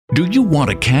Do you want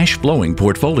a cash-flowing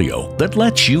portfolio that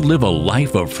lets you live a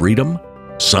life of freedom?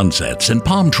 Sunsets and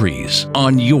palm trees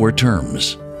on your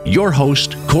terms. Your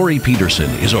host, Corey Peterson,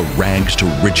 is a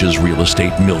rags-to-riches real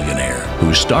estate millionaire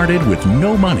who started with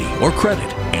no money or credit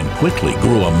and quickly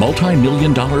grew a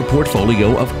multi-million-dollar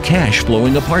portfolio of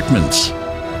cash-flowing apartments.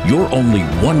 You're only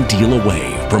one deal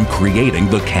away from creating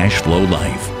the cash flow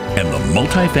life, and the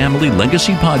Multifamily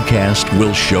Legacy Podcast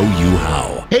will show you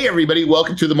how. Hey, everybody.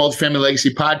 Welcome to the Multifamily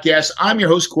Legacy Podcast. I'm your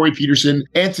host, Corey Peterson,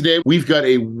 and today we've got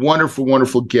a wonderful,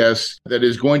 wonderful guest that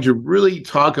is going to really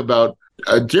talk about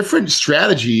a different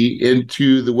strategy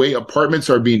into the way apartments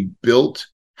are being built,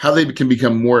 how they can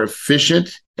become more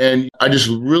efficient. And I just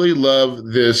really love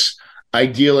this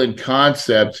ideal and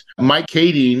concept. Mike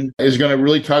Kading is going to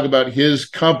really talk about his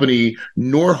company,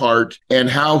 Norhart, and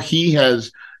how he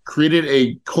has created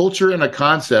a culture and a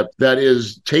concept that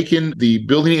is taking the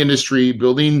building industry,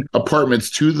 building apartments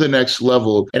to the next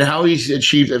level, and how he's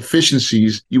achieved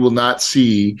efficiencies you will not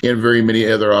see in very many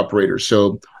other operators.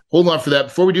 So hold on for that.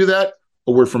 Before we do that,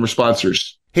 a word from our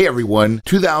sponsors. Hey everyone,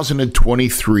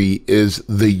 2023 is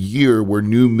the year where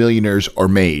new millionaires are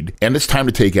made, and it's time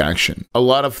to take action. A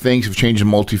lot of things have changed in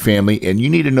multifamily, and you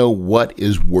need to know what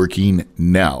is working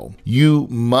now. You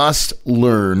must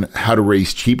learn how to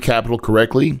raise cheap capital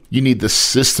correctly. You need the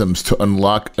systems to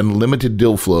unlock unlimited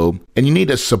deal flow, and you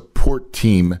need a support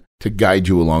team to guide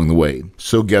you along the way.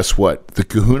 So guess what? The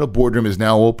Kahuna Boardroom is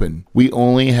now open. We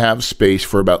only have space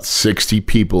for about 60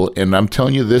 people, and I'm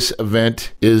telling you, this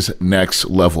event is next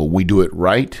level. We do it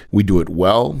right, we do it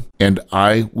well, and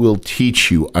I will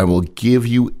teach you. I will give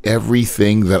you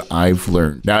everything that I've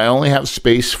learned. Now, I only have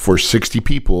space for 60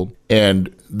 people,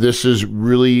 and this is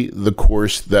really the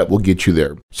course that will get you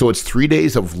there. So it's 3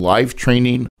 days of live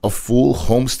training, a full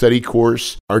home study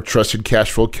course, our trusted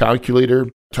cash flow calculator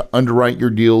to underwrite your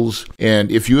deals. And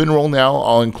if you enroll now,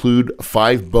 I'll include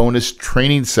 5 bonus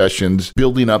training sessions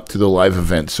building up to the live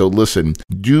event. So listen,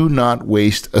 do not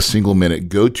waste a single minute.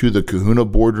 Go to the Kahuna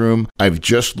Boardroom. I've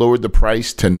just lowered the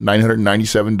price to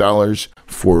 $997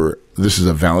 for, this is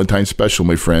a Valentine's special,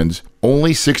 my friends.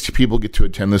 Only 60 people get to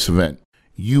attend this event.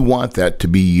 You want that to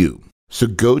be you. So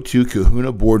go to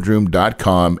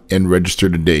kahunaboardroom.com and register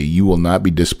today. You will not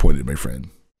be disappointed, my friend.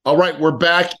 All right, we're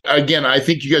back. Again, I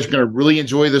think you guys are going to really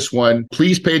enjoy this one.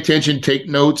 Please pay attention, take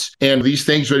notes, and these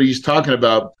things that he's talking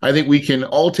about, I think we can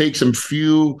all take some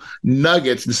few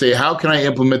nuggets and say, how can I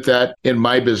implement that in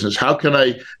my business? How can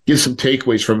I get some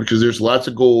takeaways from it? Because there's lots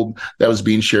of gold that was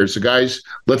being shared. So guys,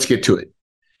 let's get to it.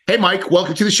 Hey, Mike,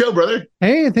 welcome to the show, brother.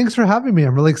 Hey, thanks for having me.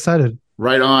 I'm really excited.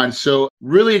 Right on. So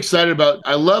really excited about,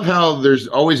 I love how there's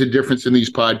always a difference in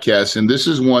these podcasts. And this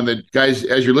is one that, guys,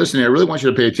 as you're listening, I really want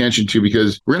you to pay attention to,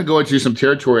 because we're going to go into some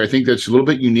territory I think that's a little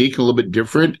bit unique, a little bit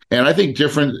different. And I think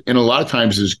different in a lot of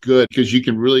times is good, because you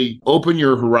can really open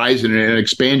your horizon and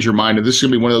expand your mind. And this is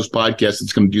going to be one of those podcasts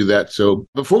that's going to do that. So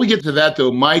before we get to that,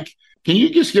 though, Mike, can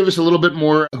you just give us a little bit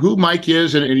more who Mike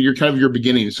is and your kind of your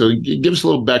beginning? So give us a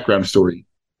little background story.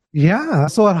 Yeah.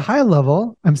 So at a high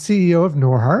level, I'm CEO of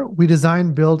Norhart. We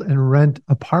design, build, and rent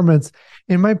apartments.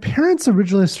 And my parents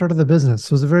originally started the business.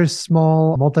 So it was a very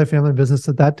small multifamily business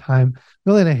at that time,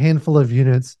 really in a handful of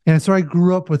units. And so I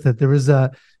grew up with it. There was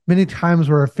many times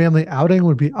where a family outing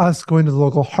would be us going to the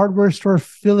local hardware store,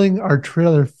 filling our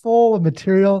trailer full of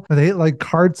material with 8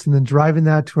 carts, and then driving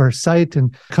that to our site.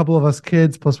 And a couple of us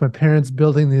kids, plus my parents,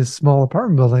 building these small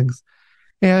apartment buildings.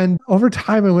 And over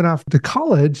time, I went off to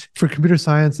college for computer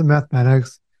science and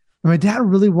mathematics. And my dad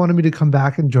really wanted me to come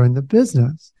back and join the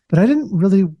business. But I didn't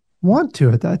really want to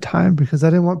at that time, because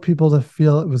I didn't want people to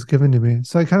feel it was given to me.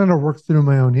 So I kind of worked through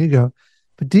my own ego.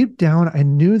 But deep down, I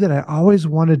knew that I always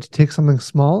wanted to take something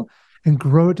small and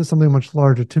grow it to something much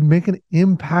larger, to make an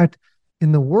impact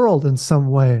in the world in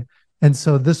some way. And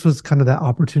so this was kind of that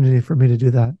opportunity for me to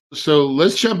do that. So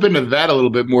let's jump into that a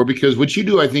little bit more, because what you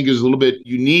do, I think, is a little bit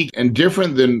unique and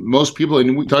different than most people.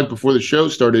 And we talked before the show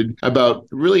started about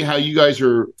really how you guys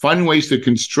are finding ways to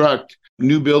construct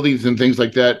new buildings and things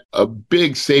like that, a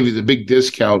big savings, a big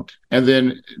discount, and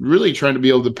then really trying to be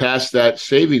able to pass that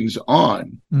savings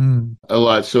on a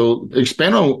lot. So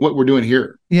expand on what we're doing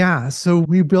here. Yeah. So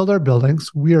we build our buildings.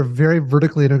 We are very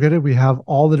vertically integrated. We have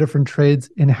all the different trades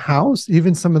in-house,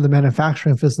 even some of the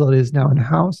manufacturing facilities now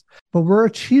in-house. But we're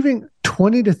achieving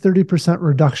 20 to 30%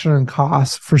 reduction in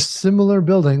costs for similar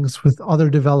buildings with other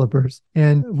developers.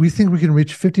 And we think we can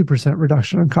reach 50%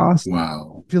 reduction in cost.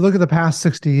 Wow. If you look at the past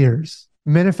 60 years,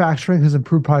 manufacturing has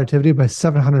improved productivity by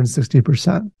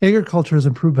 760%. Agriculture has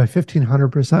improved by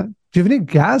 1,500%. Do you have any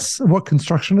guess of what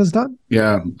construction has done?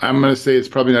 Yeah, I'm going to say it's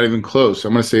probably not even close.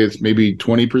 I'm going to say it's maybe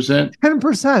 20%.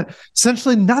 10%,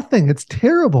 essentially nothing. It's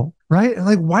terrible, right? And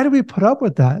like, why do we put up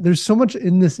with that? There's so much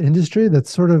in this industry that's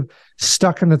sort of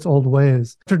stuck in its old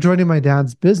ways. After joining my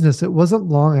dad's business, it wasn't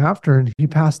long after and he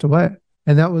passed away.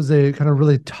 And that was a kind of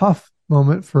really tough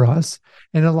moment for us.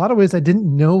 And in a lot of ways, I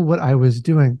didn't know what I was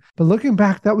doing. But looking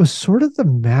back, that was sort of the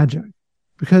magic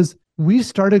because we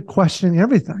started questioning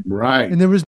everything. Right. And there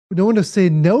was no one to say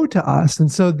no to us.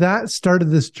 And so that started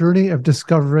this journey of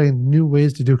discovering new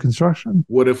ways to do construction.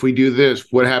 What if we do this?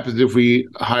 What happens if we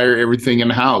hire everything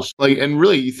in-house? And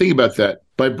really, you think about that.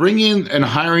 By bringing and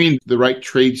hiring the right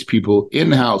tradespeople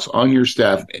in-house on your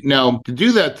staff. Now, to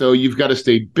do that, though, you've got to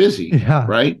stay busy,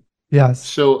 right? Yes.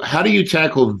 So how do you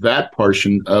tackle that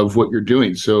portion of what you're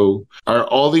doing? So are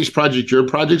all these projects your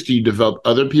projects? Do you develop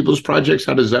other people's projects?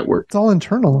 How does that work? It's all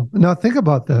internal. Now, think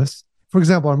about this. For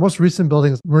example, our most recent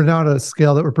buildings, we're now at a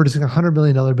scale that we're producing a $100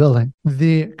 million building.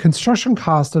 The construction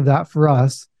cost of that for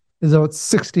us is about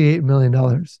 $68 million.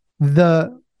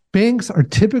 The banks are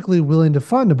typically willing to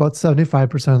fund about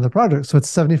 75% of the project. So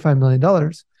it's $75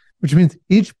 million, which means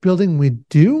each building we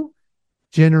do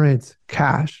generates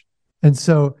cash. And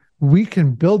so we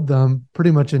can build them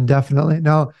pretty much indefinitely.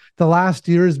 Now, the last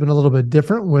year has been a little bit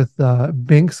different with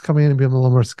banks coming in and being a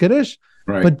little more skittish.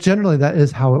 Right. But generally, that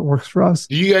is how it works for us.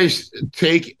 Do you guys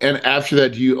take, and after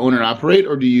that, do you own and operate,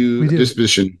 or do you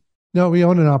disposition? No, we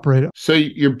own and operate. So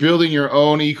you're building your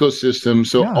own ecosystem.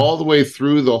 So all the way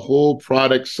through the whole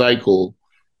product cycle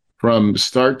from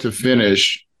start to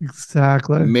finish.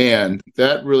 Exactly. Man,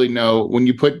 that really when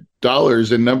you put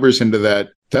dollars and numbers into that,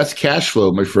 that's cash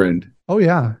flow, my friend. Oh,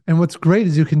 yeah. And what's great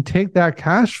is you can take that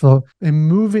cash flow and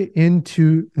move it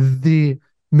into the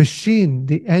machine,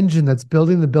 the engine that's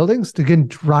building the buildings to again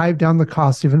drive down the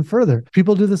cost even further.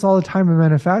 People do this all the time in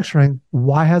manufacturing.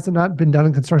 Why has it not been done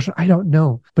in construction? I don't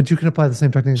know, but you can apply the same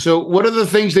techniques. So what are the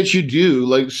things that you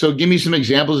do? So give me some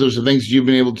examples of some things you've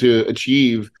been able to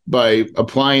achieve by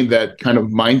applying that kind of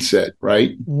mindset,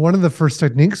 right? One of the first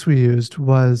techniques we used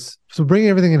was bringing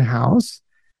everything in-house,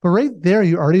 but right there,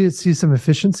 you already see some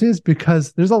efficiencies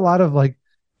because there's a lot of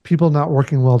people not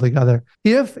working well together.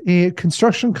 If a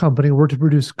construction company were to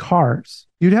produce cars,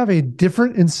 you'd have a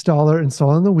different installer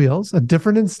installing the wheels, a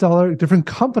different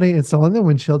company installing the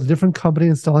windshield, a different company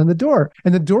installing the door.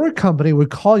 And the door company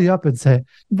would call you up and say,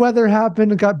 weather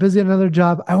happened, got busy on another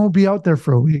job, I won't be out there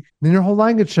for a week. And then your whole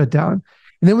line gets shut down.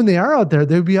 And then when they are out there,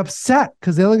 they would be upset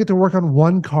because they only get to work on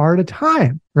one car at a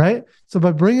time, right? So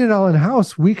by bringing it all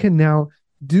in-house, we can now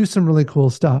do some really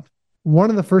cool stuff. One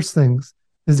of the first things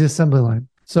is the assembly line.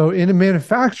 So in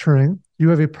manufacturing, you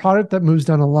have a product that moves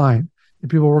down a line and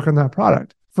people work on that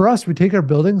product. For us, we take our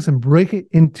buildings and break it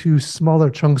into smaller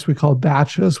chunks we call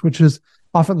batches, which is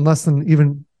often less than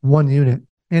even one unit.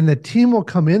 And the team will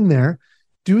come in there,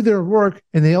 do their work,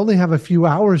 and they only have a few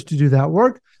hours to do that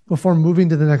work before moving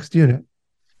to the next unit.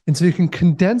 And so you can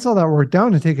condense all that work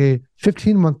down and take a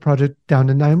 15-month project down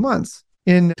to 9 months.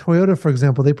 In Toyota, for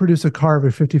example, they produce a car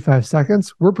every 55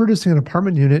 seconds. We're producing an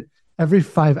apartment unit every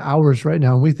 5 hours right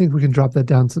now. And we think we can drop that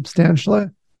down substantially.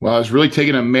 Well, it's really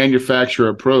taking a manufacturer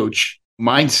approach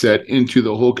mindset into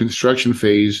the whole construction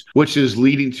phase, which is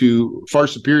leading to far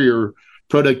superior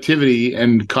productivity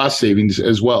and cost savings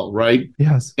as well, right?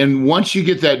 Yes. And once you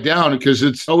get that down, because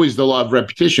it's always the law of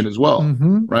repetition as well,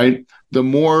 right? The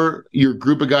more your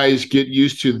group of guys get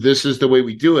used to this is the way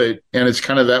we do it, and it's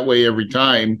kind of that way every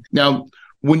time. Now,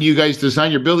 when you guys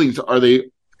design your buildings, are they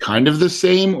kind of the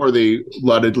same, or are they a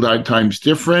lot of times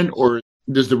different, or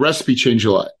does the recipe change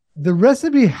a lot? The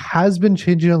recipe has been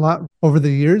changing a lot over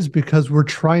the years because we're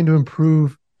trying to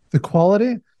improve the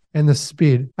quality and the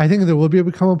speed. I think there will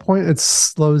become a point it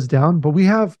slows down, but we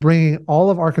have bringing all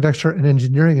of architecture and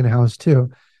engineering in-house too.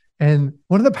 And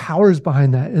one of the powers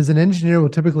behind that is an engineer will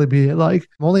typically be like,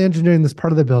 I'm only engineering this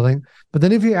part of the building. But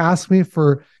then if you ask me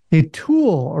for a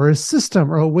tool or a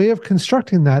system or a way of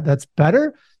constructing that's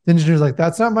better, the engineer's like,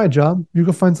 that's not my job. You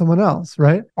go find someone else,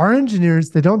 right? Our engineers,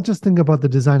 they don't just think about the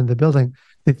design of the building.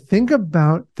 They think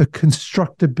about the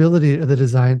constructability of the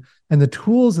design and the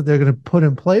tools that they're going to put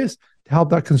in place to help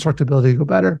that constructability go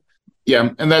better. Yeah,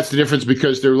 and that's the difference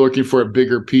because they're looking for a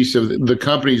bigger piece of the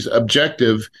company's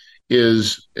objective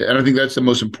is, and I think that's the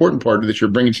most important part that you're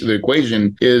bringing to the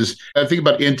equation is, I think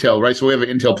about Intel, right? So we have an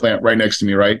Intel plant right next to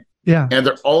me, right? Yeah. And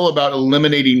they're all about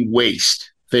eliminating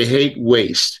waste. They hate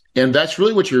waste. And that's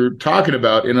really what you're talking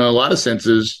about in a lot of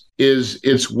senses is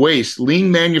it's waste, lean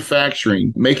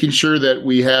manufacturing, making sure that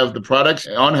we have the products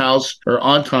on house or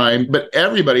on time. But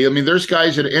everybody, I mean, there's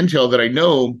guys at Intel that I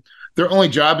know, their only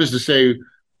job is to say,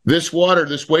 this water,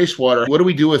 this wastewater, what do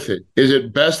we do with it? Is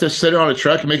it best to set it on a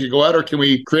truck and make it go out, or can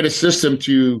we create a system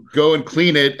to go and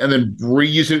clean it and then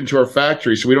reuse it into our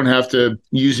factory so we don't have to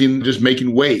just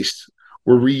making waste?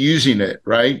 We're reusing it,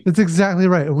 right? That's exactly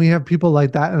right. And we have people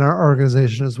like that in our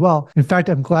organization as well. In fact,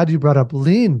 I'm glad you brought up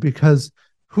lean, because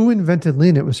who invented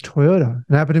lean? It was Toyota.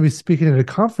 And I happened to be speaking at a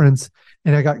conference,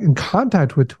 and I got in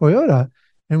contact with Toyota,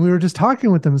 and we were just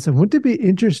talking with them and said, wouldn't it be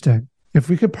interesting if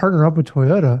we could partner up with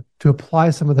Toyota to apply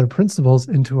some of their principles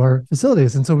into our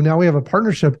facilities? And so now we have a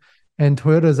partnership, and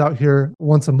Toyota is out here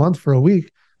once a month for a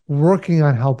week working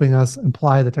on helping us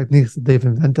apply the techniques that they've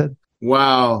invented.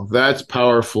 Wow, that's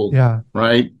powerful. Yeah.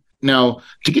 Right? Now,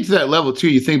 to get to that level too,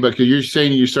 you think about, because you're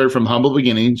saying you started from humble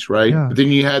beginnings, right? Yeah. But then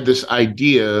you had this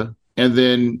idea, and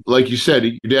then, like you said,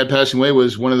 your dad passing away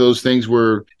was one of those things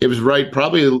where it was right,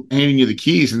 probably handing you the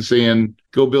keys and saying,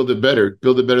 go build it better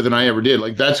than I ever did.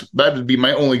 Like that would be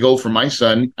my only goal for my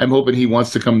son. I'm hoping he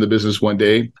wants to come to business one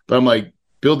day, but I'm like,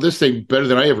 build this thing better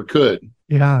than I ever could.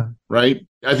 Yeah. Right?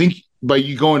 I think by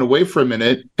you going away for a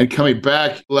minute and coming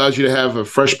back allows you to have a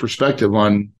fresh perspective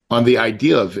on the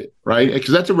idea of it, right?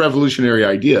 Because that's a revolutionary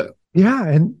idea. Yeah.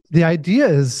 And the idea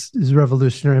is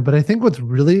revolutionary. But I think what's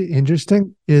really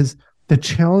interesting is the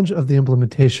challenge of the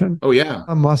implementation. Oh, yeah.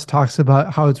 Musk talks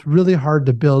about how it's really hard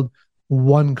to build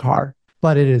one car,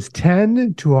 but it is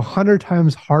 10 to 100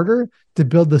 times harder to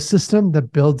build the system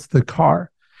that builds the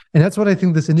car. And that's what I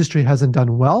think this industry hasn't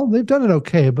done well. They've done it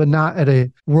okay, but not at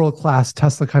a world-class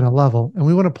Tesla kind of level. And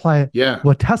we want to apply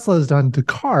what Tesla has done to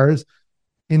cars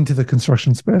into the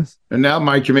construction space. And now,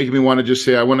 Mike, you're making me want to just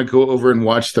say, I want to go over and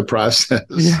watch the process.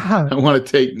 Yeah. I want to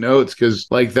take notes, because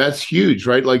like that's huge,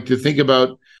 right? Like to think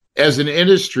about as an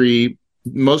industry,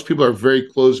 most people are very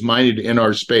closed-minded in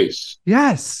our space.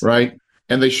 Yes. Right?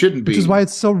 And they shouldn't be. Which is why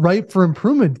it's so ripe for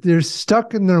improvement. They're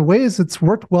stuck in their ways. It's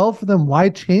worked well for them. Why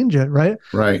change it, right?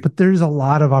 Right. But there's a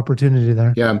lot of opportunity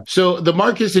there. Yeah. So the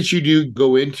markets that you do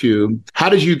go into, how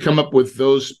did you come up with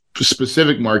those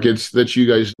specific markets that you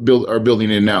guys are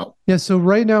building in now? Yeah. So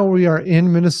right now we are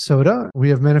in Minnesota. We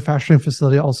have manufacturing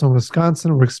facility also in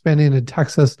Wisconsin. We're expanding in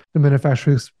Texas, the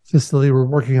manufacturing facility we're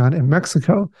working on in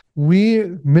Mexico.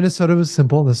 Minnesota was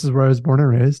simple. This is where I was born and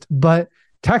raised. But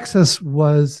Texas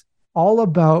was all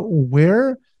about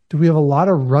where do we have a lot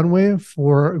of runway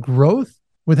for growth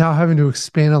without having to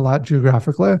expand a lot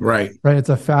geographically. Right. It's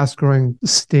a fast growing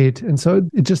state. And so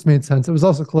it just made sense. It was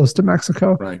also close to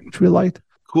Mexico, which we liked.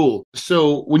 Cool.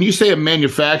 So when you say a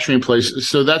manufacturing place,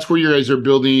 so that's where you guys are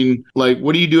building, like,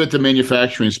 what do you do at the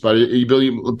manufacturing spot? Are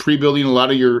you pre-building a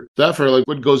lot of your stuff, or like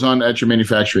what goes on at your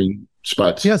manufacturing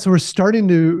spots? Yeah. So we're starting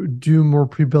to do more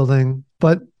pre-building,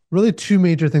 but really two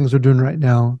major things we're doing right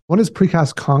now. One is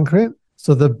precast concrete.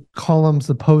 So the columns,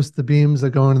 the posts, the beams that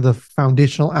go into the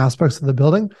foundational aspects of the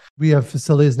building. We have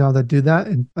facilities now that do that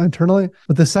internally.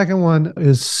 But the second one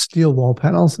is steel wall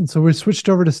panels. And so we switched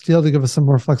over to steel to give us some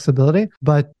more flexibility.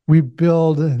 But we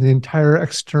build the entire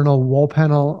external wall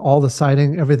panel, all the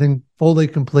siding, everything fully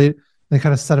complete. They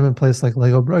kind of set them in place like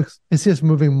Lego bricks. I see us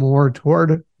moving more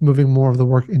of the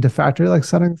work into factory-like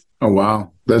settings. Oh,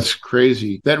 wow. That's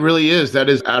crazy. That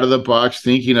is out of the box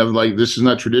thinking of like, this is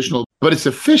not traditional, but it's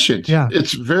efficient. Yeah.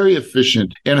 It's very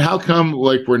efficient. And how come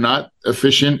like we're not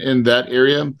efficient in that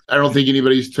area? I don't think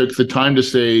anybody's took the time to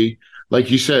say,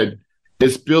 like you said,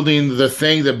 it's building the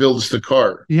thing that builds the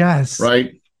car. Yes.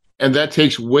 Right. And that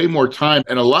takes way more time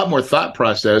and a lot more thought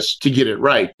process to get it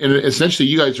right. And essentially,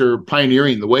 you guys are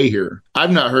pioneering the way here. I've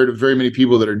not heard of very many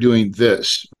people that are doing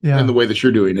this in the way that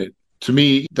you're doing it. To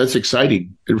me, that's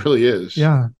exciting. It really is.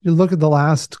 Yeah. You look at the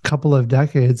last couple of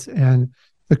decades and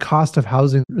the cost of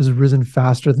housing has risen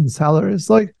faster than salaries.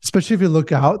 Like, especially if you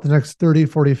look out the next 30,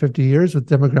 40, 50 years with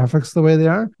demographics the way they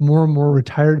are, more and more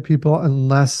retired people and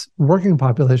less working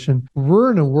population.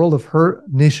 We're in a world of hurt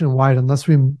nationwide unless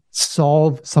we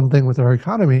solve something with our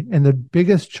economy. And the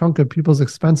biggest chunk of people's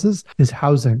expenses is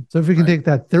housing. So if we can take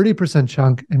that 30%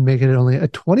 chunk and make it only a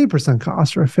 20%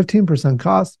 cost or a 15%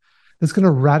 cost, it's going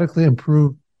to radically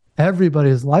improve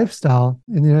everybody's lifestyle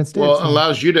in the United States. Well, it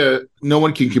allows you to, no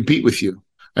one can compete with you.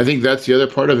 I think that's the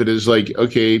other part of it is like,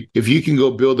 okay, if you can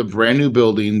go build a brand new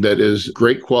building that is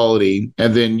great quality,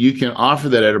 and then you can offer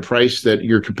that at a price that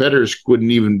your competitors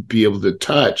wouldn't even be able to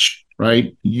touch,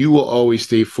 right? You will always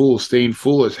stay full. Staying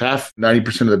full is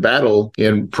 90% of the battle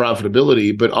in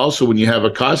profitability. But also when you have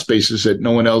a cost basis that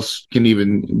no one else can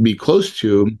even be close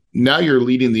to, now you're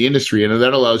leading the industry, and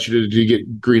that allows you to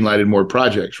get green-lighted more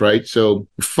projects, right? So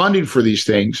funding for these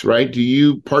things, right? Do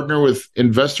you partner with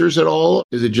investors at all?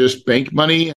 Is it just bank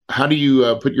money? How do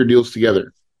you put your deals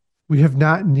together? We have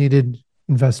not needed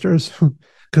investors.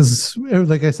 because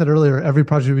like I said earlier, every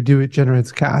project we do, it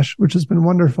generates cash, which has been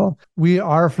wonderful. We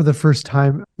are, for the first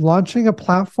time, launching a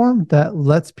platform that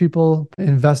lets people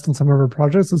invest in some of our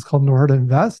projects. It's called Norhart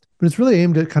Invest, but it's really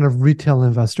aimed at kind of retail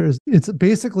investors. It's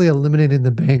basically eliminating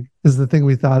the bank is the thing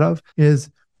we thought of, is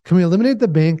can we eliminate the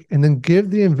bank and then give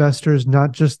the investors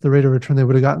not just the rate of return they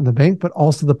would have gotten in the bank, but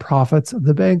also the profits of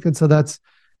the bank? And so that's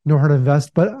Norhart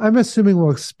Invest, but I'm assuming we'll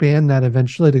expand that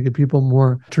eventually to give people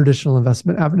more traditional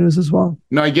investment avenues as well.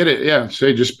 No, I get it. Yeah.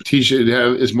 So just teach it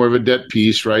as more of a debt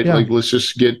piece, right? Yeah. Like, let's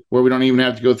just get where we don't even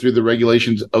have to go through the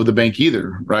regulations of the bank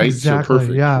either, right? Exactly. So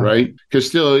perfect, yeah. right? Because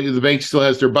still, the bank still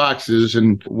has their boxes,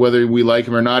 and whether we like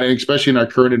them or not, and especially in our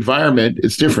current environment,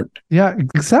 it's different. Yeah,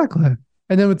 exactly.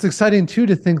 And then what's exciting too,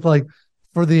 to think like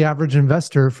for the average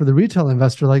investor, for the retail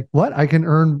investor, like what? I can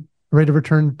earn rate of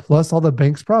return plus all the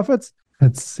bank's profits?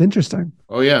 That's interesting.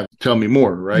 Oh, yeah. Tell me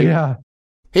more, right? Yeah.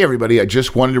 Hey, everybody. I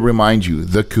just wanted to remind you,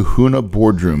 the Kahuna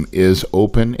Boardroom is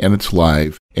open and it's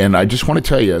live. And I just want to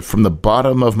tell you from the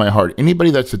bottom of my heart,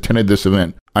 anybody that's attended this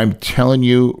event, I'm telling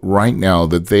you right now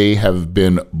that they have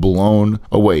been blown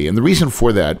away. And the reason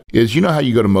for that is, you know how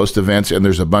you go to most events and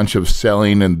there's a bunch of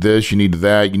selling and this, you need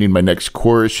that, you need my next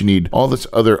course, you need all this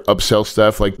other upsell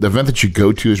stuff. Like the event that you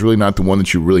go to is really not the one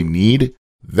that you really need.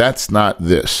 That's not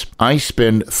this. I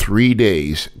spend 3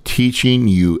 days teaching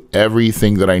you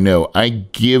everything that I know. I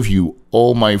give you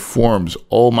all my forms,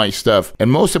 all my stuff.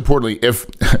 And most importantly, if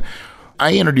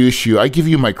I introduce you, I give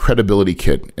you my credibility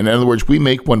kit. In other words, we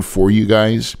make one for you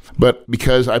guys, but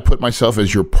because I put myself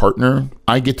as your partner,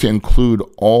 I get to include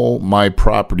all my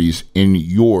properties in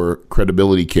your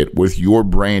credibility kit with your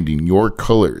branding, your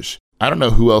colors. I don't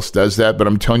know who else does that, but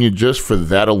I'm telling you, just for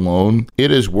that alone, it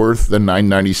is worth the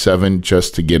 $9.97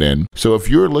 just to get in. So if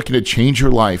you're looking to change your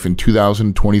life in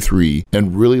 2023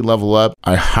 and really level up,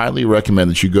 I highly recommend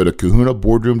that you go to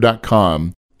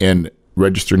kahunaboardroom.com and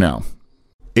register now.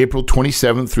 April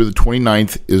 27th through the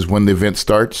 29th is when the event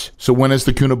starts. So when is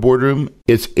the Kahuna Boardroom?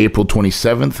 It's April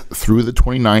 27th through the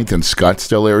 29th in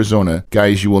Scottsdale, Arizona.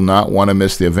 Guys, you will not want to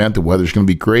miss the event. The weather's going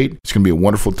to be great. It's going to be a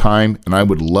wonderful time, and I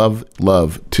would love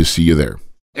to see you there.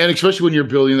 And especially when you're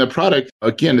building the product,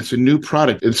 again, it's a new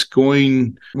product. It's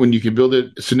going, when you can build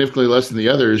it significantly less than the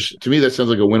others, to me, that sounds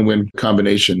like a win-win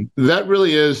combination. That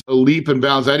really is a leap and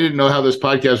bounds. I didn't know how this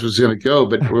podcast was going to go,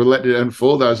 but we're letting it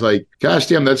unfold. I was like, gosh,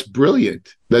 damn, that's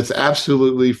brilliant. That's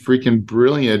absolutely freaking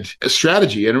brilliant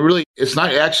strategy. And really, it's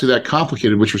not actually that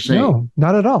complicated, what you're saying. No,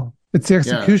 not at all. It's the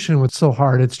execution what's so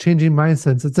hard. It's changing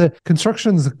mindsets.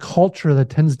 Construction's a culture that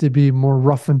tends to be more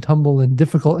rough and tumble and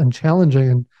difficult and challenging.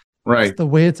 And right. It's the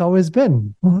way it's always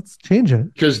been. Well, let's change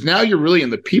it. Because now you're really in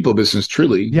the people business,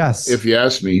 truly. Yes. If you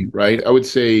ask me, right? I would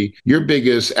say your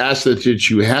biggest asset that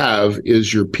you have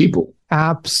is your people.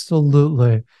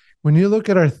 Absolutely. When you look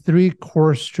at our 3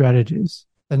 core strategies,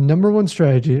 the number one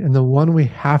strategy and the one we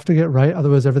have to get right,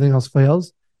 otherwise everything else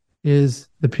fails, is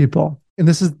the people. And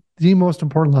this is the most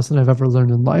important lesson I've ever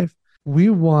learned in life. We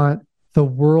want the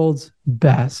world's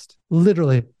best.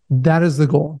 Literally, that is the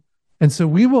goal. And so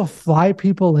we will fly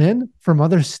people in from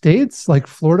other states, like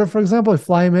Florida, for example. I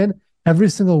fly them in every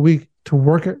single week to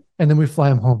work it, and then we fly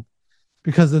them home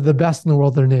because they're the best in the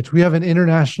world, their niche. We have an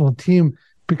international team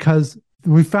because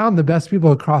we found the best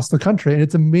people across the country. And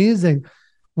it's amazing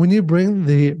when you bring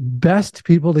the best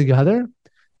people together,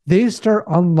 they start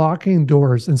unlocking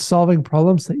doors and solving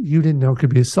problems that you didn't know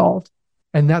could be solved.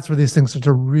 And that's where these things start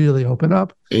to really open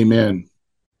up. Amen.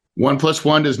 1 +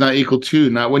 1 does not equal 2,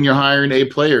 not when you're hiring A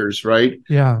players, right?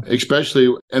 Yeah.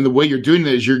 Especially, and the way you're doing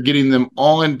that is you're getting them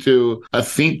all into a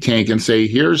think tank and say,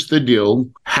 here's the deal.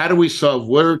 How do we solve?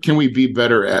 Where can we be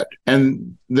better at?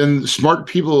 And then smart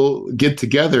people get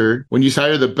together. When you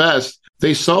hire the best,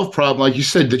 they solve problem, like you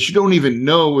said, that you don't even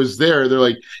know was there. They're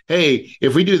like, hey,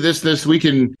 if we do this, we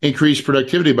can increase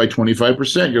productivity by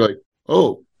 25%. You're like,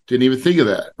 oh, didn't even think of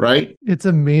that, right? It's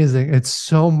amazing. It's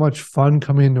so much fun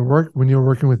coming into work when you're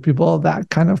working with people of that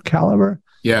kind of caliber.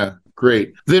 Yeah,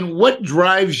 great. Then what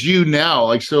drives you now?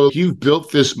 Like, so you've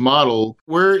built this model.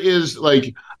 Where is,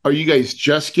 like, are you guys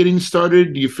just getting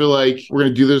started? Do you feel like we're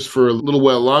going to do this for a little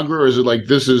while longer? Or is it like,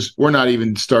 we're not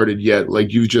even started yet?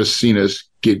 Like, you've just seen us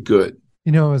get good.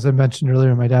 You know, as I mentioned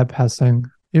earlier, my dad passing,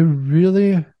 it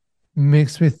really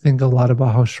makes me think a lot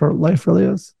about how short life really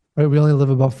is. Right? We only live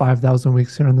about 5,000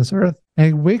 weeks here on this earth. And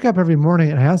I wake up every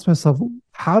morning and I ask myself,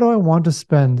 how do I want to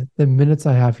spend the minutes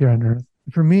I have here on earth?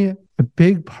 For me, a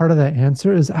big part of that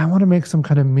answer is I want to make some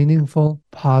kind of meaningful,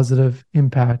 positive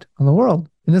impact on the world.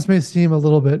 And this may seem a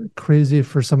little bit crazy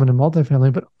for someone in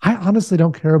multifamily, but I honestly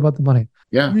don't care about the money.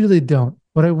 Yeah. I really don't.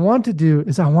 What I want to do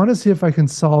is I want to see if I can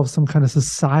solve some kind of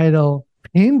societal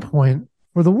pain point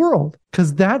for the world,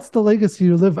 because that's the legacy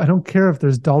you live. I don't care if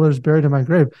there's dollars buried in my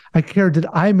grave. I care, did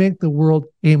I make the world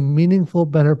a meaningful,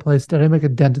 better place? Did I make a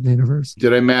dent in the universe?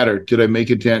 Did I matter? Did I make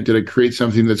a dent? Did I create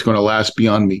something that's going to last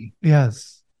beyond me?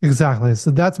 Yes, exactly.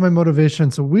 So that's my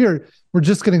motivation. So we're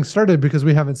just getting started because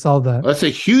we haven't solved that. That's a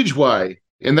huge why.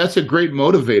 And that's a great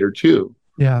motivator too.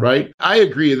 Yeah. Right. I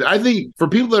agree. I think for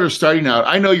people that are starting out,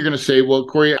 I know you're going to say, well,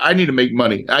 Corey, I need to make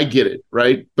money. I get it.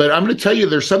 Right. But I'm going to tell you,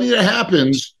 there's something that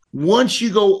happens once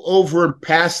you go over and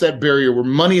past that barrier where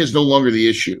money is no longer the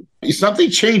issue. Something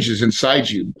changes inside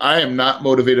you. I am not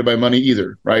motivated by money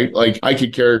either. Right. Like I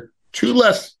could care two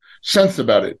less cents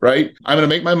about it. Right. I'm going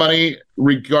to make my money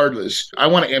regardless. I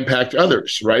want to impact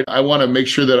others. Right. I want to make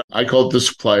sure that I call it the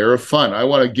supplier of fun. I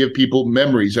want to give people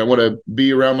memories. I want to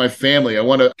be around my family. I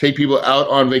want to take people out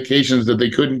on vacations that they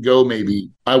couldn't go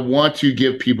maybe. I want to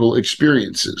give people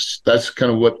experiences. That's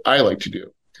kind of what I like to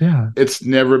do. Yeah. It's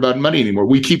never about money anymore.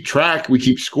 We keep track, we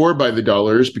keep score by the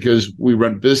dollars because we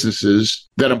run businesses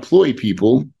that employ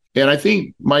people. And I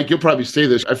think, Mike, you'll probably say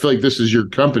this. I feel like this is your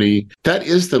company. That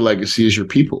is the legacy, is your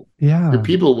people. Yeah. Your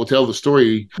people will tell the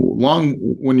story long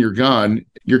when you're gone.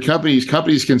 Your companies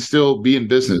can still be in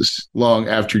business long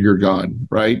after you're gone,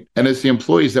 right? And it's the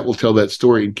employees that will tell that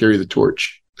story and carry the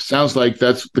torch. Sounds like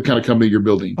that's the kind of company you're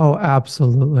building. Oh,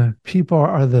 absolutely. People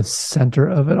are the center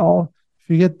of it all. If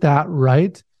you get that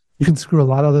right, you can screw a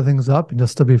lot of other things up and you'll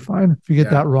still be fine. If you get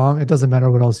that wrong, it doesn't matter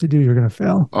what else you do, you're going to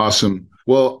fail. Awesome.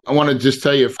 Well, I want to just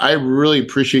tell you, I really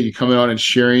appreciate you coming on and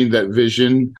sharing that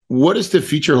vision. What does the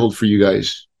future hold for you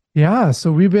guys? Yeah,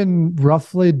 so we've been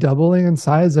roughly doubling in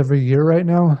size every year right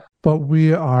now, but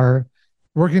we are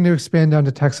working to expand down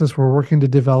to Texas. We're working to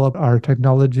develop our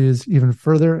technologies even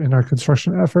further in our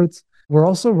construction efforts. We're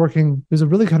also working, there's a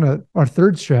really kind of, our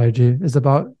third strategy is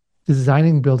about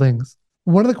designing buildings.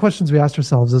 One of the questions we asked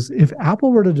ourselves is, if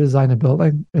Apple were to design a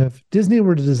building, if Disney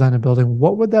were to design a building,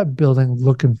 what would that building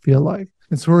look and feel like?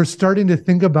 And so we're starting to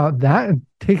think about that and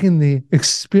taking the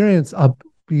experience up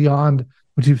beyond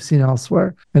what you've seen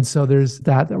elsewhere. And so there's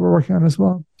that we're working on as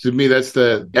well. To me, that's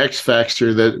the X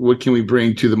factor, that what can we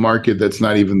bring to the market that's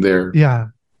not even there? Yeah.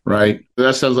 Right.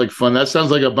 That sounds like fun. That sounds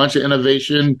like a bunch of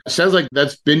innovation. It sounds like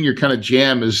that's been your kind of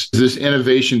jam, is this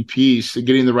innovation piece,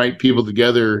 getting the right people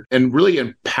together and really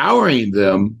empowering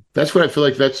them. That's what I feel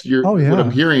like that's what I'm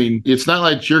hearing. It's not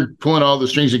like you're pulling all the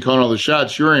strings and calling all the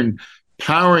shots. You're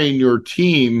empowering your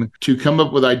team to come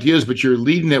up with ideas, but you're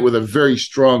leading it with a very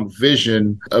strong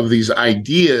vision of these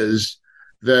ideas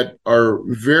that are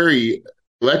very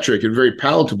electric and very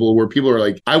palatable, where people are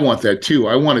like, I want that too.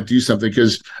 I want to do something.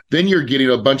 Because then you're getting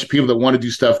a bunch of people that want to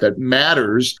do stuff that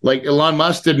matters. Like Elon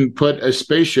Musk didn't put a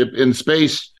spaceship in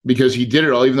space because he did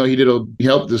it all, even though he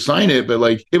helped design it. But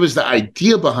like, it was the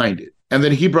idea behind it. And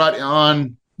then he brought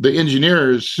on the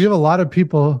engineers. We have a lot of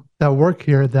people that work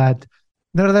here that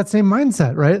are that same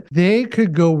mindset, right? They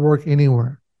could go work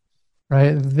anywhere,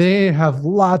 right? They have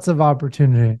lots of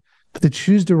opportunity, but they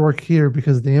choose to work here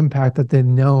because of the impact that they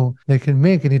know they can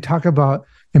make. And you talk about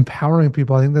empowering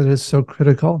people. I think that is so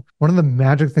critical. One of the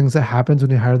magic things that happens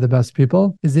when you hire the best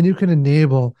people is then you can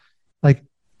enable like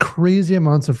crazy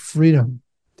amounts of freedom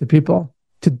to people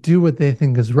to do what they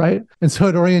think is right. And so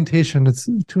at orientation, it's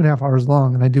 2.5 hours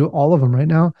long, and I do all of them right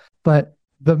now. But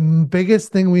the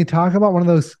biggest thing we talk about, one of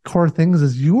those core things,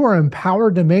 is you are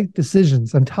empowered to make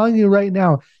decisions. I'm telling you right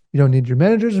now, you don't need your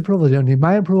manager's approval. You don't need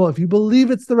my approval. If you believe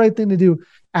it's the right thing to do,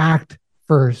 act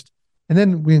first. And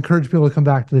then we encourage people to come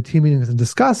back to the team meetings and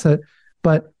discuss it.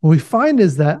 But what we find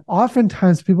is that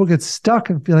oftentimes people get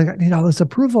stuck and feel like, I need all this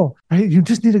approval, right? You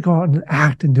just need to go out and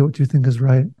act and do what you think is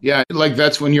right. Yeah. Like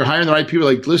that's when you're hiring the right people.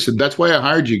 Like, listen, that's why I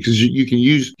hired you, because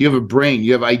you have a brain,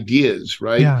 you have ideas,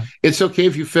 right? Yeah. It's okay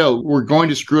if you fail. We're going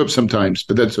to screw up sometimes,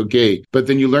 but that's okay. But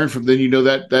then you learn then you know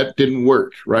that didn't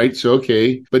work, right? So,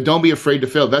 okay, but don't be afraid to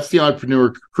fail. That's the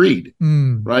entrepreneur creed,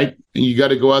 right? And you got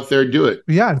to go out there and do it.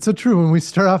 Yeah. It's so true. When we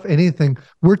start off anything,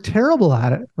 we're terrible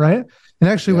at it, right? And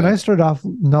actually, when I started off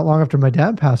not long after my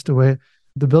dad passed away,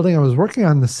 the building I was working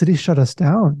on, the city shut us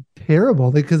down.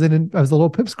 Terrible, because I was a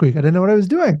little pipsqueak. I didn't know what I was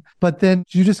doing. But then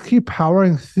you just keep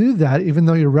powering through that, even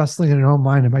though you're wrestling in your own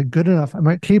mind. Am I good enough? Am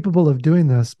I capable of doing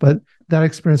this? But that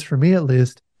experience, for me at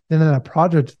least, then in that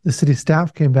project, the city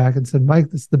staff came back and said,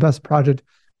 Mike, this is the best project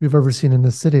we've ever seen in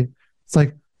this city. It's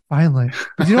like, Finally.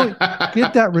 But you don't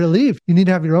get that relief. You need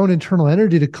to have your own internal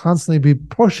energy to constantly be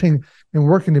pushing and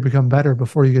working to become better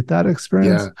before you get that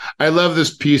experience. Yeah. I love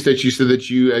this piece that you said that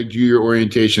you do your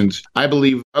orientations. I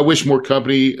wish more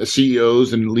company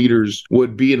CEOs and leaders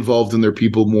would be involved in their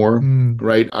people more,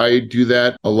 right? I do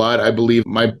that a lot. I believe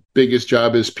my biggest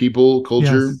job is people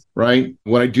culture, right?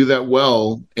 When I do that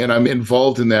well and I'm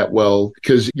involved in that well,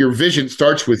 because your vision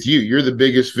starts with you. You're the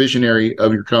biggest visionary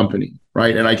of your company,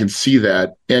 right? And I can see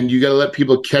that. And you got to let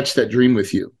people catch that dream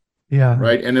with you. Yeah.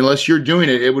 Right. And unless you're doing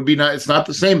it, it's not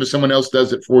the same as someone else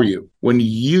does it for you. When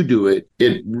you do it,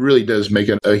 it really does make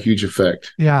a huge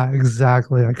effect. Yeah,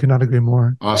 exactly. I could not agree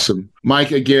more. Awesome.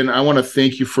 Mike, again, I want to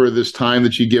thank you for this time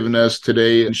that you've given us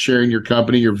today and sharing your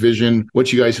company, your vision,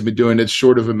 what you guys have been doing. It's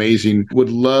sort of amazing. Would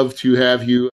love to have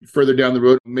you further down the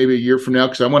road, maybe a year from now,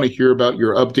 because I want to hear about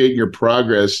your update and your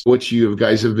progress, what you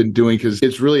guys have been doing, because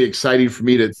it's really exciting for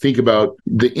me to think about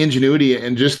the ingenuity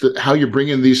and just how you're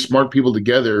bringing these smart people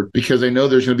together, because I know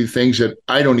there's going to be things that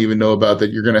I don't even know about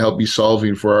that you're going to help me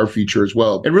solving for our future as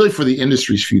well, and really for the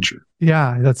industry's future.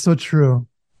 Yeah, that's so true. It'd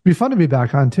be fun to be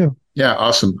back on too. Yeah,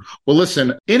 awesome. Well,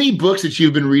 listen, any books that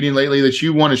you've been reading lately that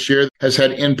you want to share has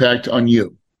had impact on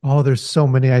you? Oh, there's so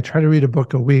many. I try to read a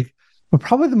book a week, but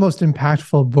probably the most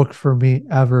impactful book for me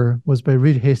ever was by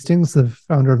Reed Hastings, the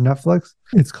founder of Netflix.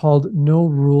 It's called No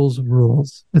Rules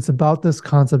Rules. It's about this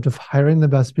concept of hiring the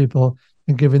best people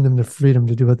and giving them the freedom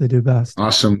to do what they do best.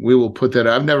 Awesome. We will put that.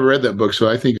 I've never read that book, so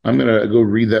I think I'm going to go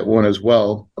read that one as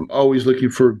well. I'm always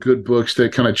looking for good books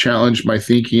that kind of challenge my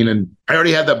thinking. And I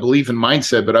already have that belief and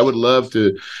mindset, but I would love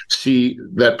to see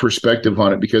that perspective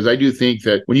on it, because I do think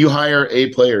that when you hire A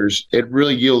players, it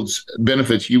really yields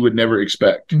benefits you would never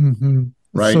expect. Mm-hmm.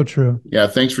 Right? So true. Yeah,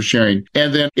 thanks for sharing.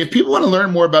 And then if people want to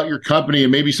learn more about your company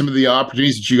and maybe some of the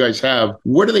opportunities that you guys have,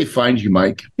 where do they find you,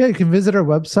 Mike? Yeah, you can visit our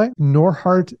website,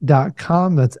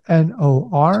 norhart.com. That's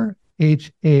NORHART.com.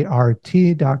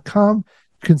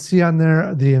 You can see on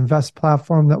there the Invest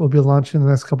platform that we'll be launching in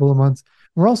the next couple of months.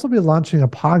 We'll also be launching a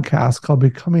podcast called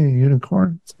Becoming a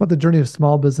Unicorn. It's about the journey of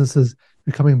small businesses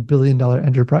becoming billion-dollar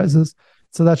enterprises.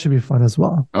 So that should be fun as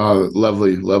well. Oh,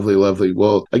 lovely, lovely, lovely.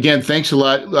 Well, again, thanks a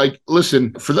lot.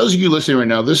 Listen, for those of you listening right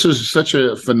now, this is such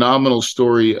a phenomenal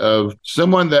story of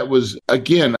someone that was,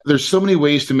 again, there's so many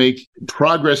ways to make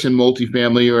progress in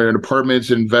multifamily or in apartments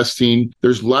and investing.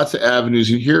 There's lots of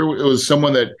avenues. And here it was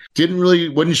someone that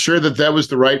wasn't sure that was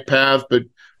the right path, but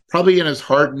probably in his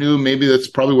heart knew maybe that's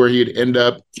probably where he'd end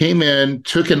up. Came in,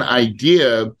 took an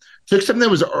idea, took something that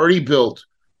was already built,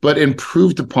 but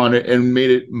improved upon it and made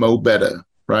it better,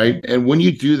 right? And when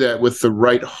you do that with the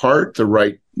right heart, the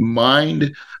right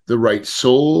mind, the right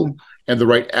soul, and the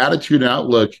right attitude and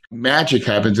outlook, magic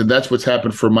happens. And that's what's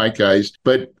happened for Mike, guys.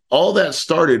 But all that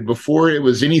started before it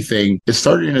was anything. It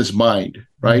started in his mind,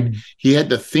 right? Mm-hmm. He had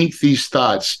to think these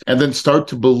thoughts and then start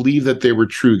to believe that they were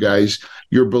true, guys.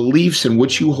 Your beliefs and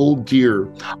what you hold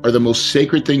dear are the most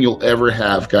sacred thing you'll ever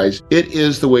have, guys. It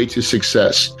is the way to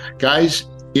success. Guys,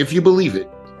 if you believe it,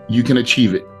 you can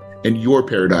achieve it, and your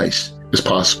paradise is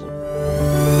possible.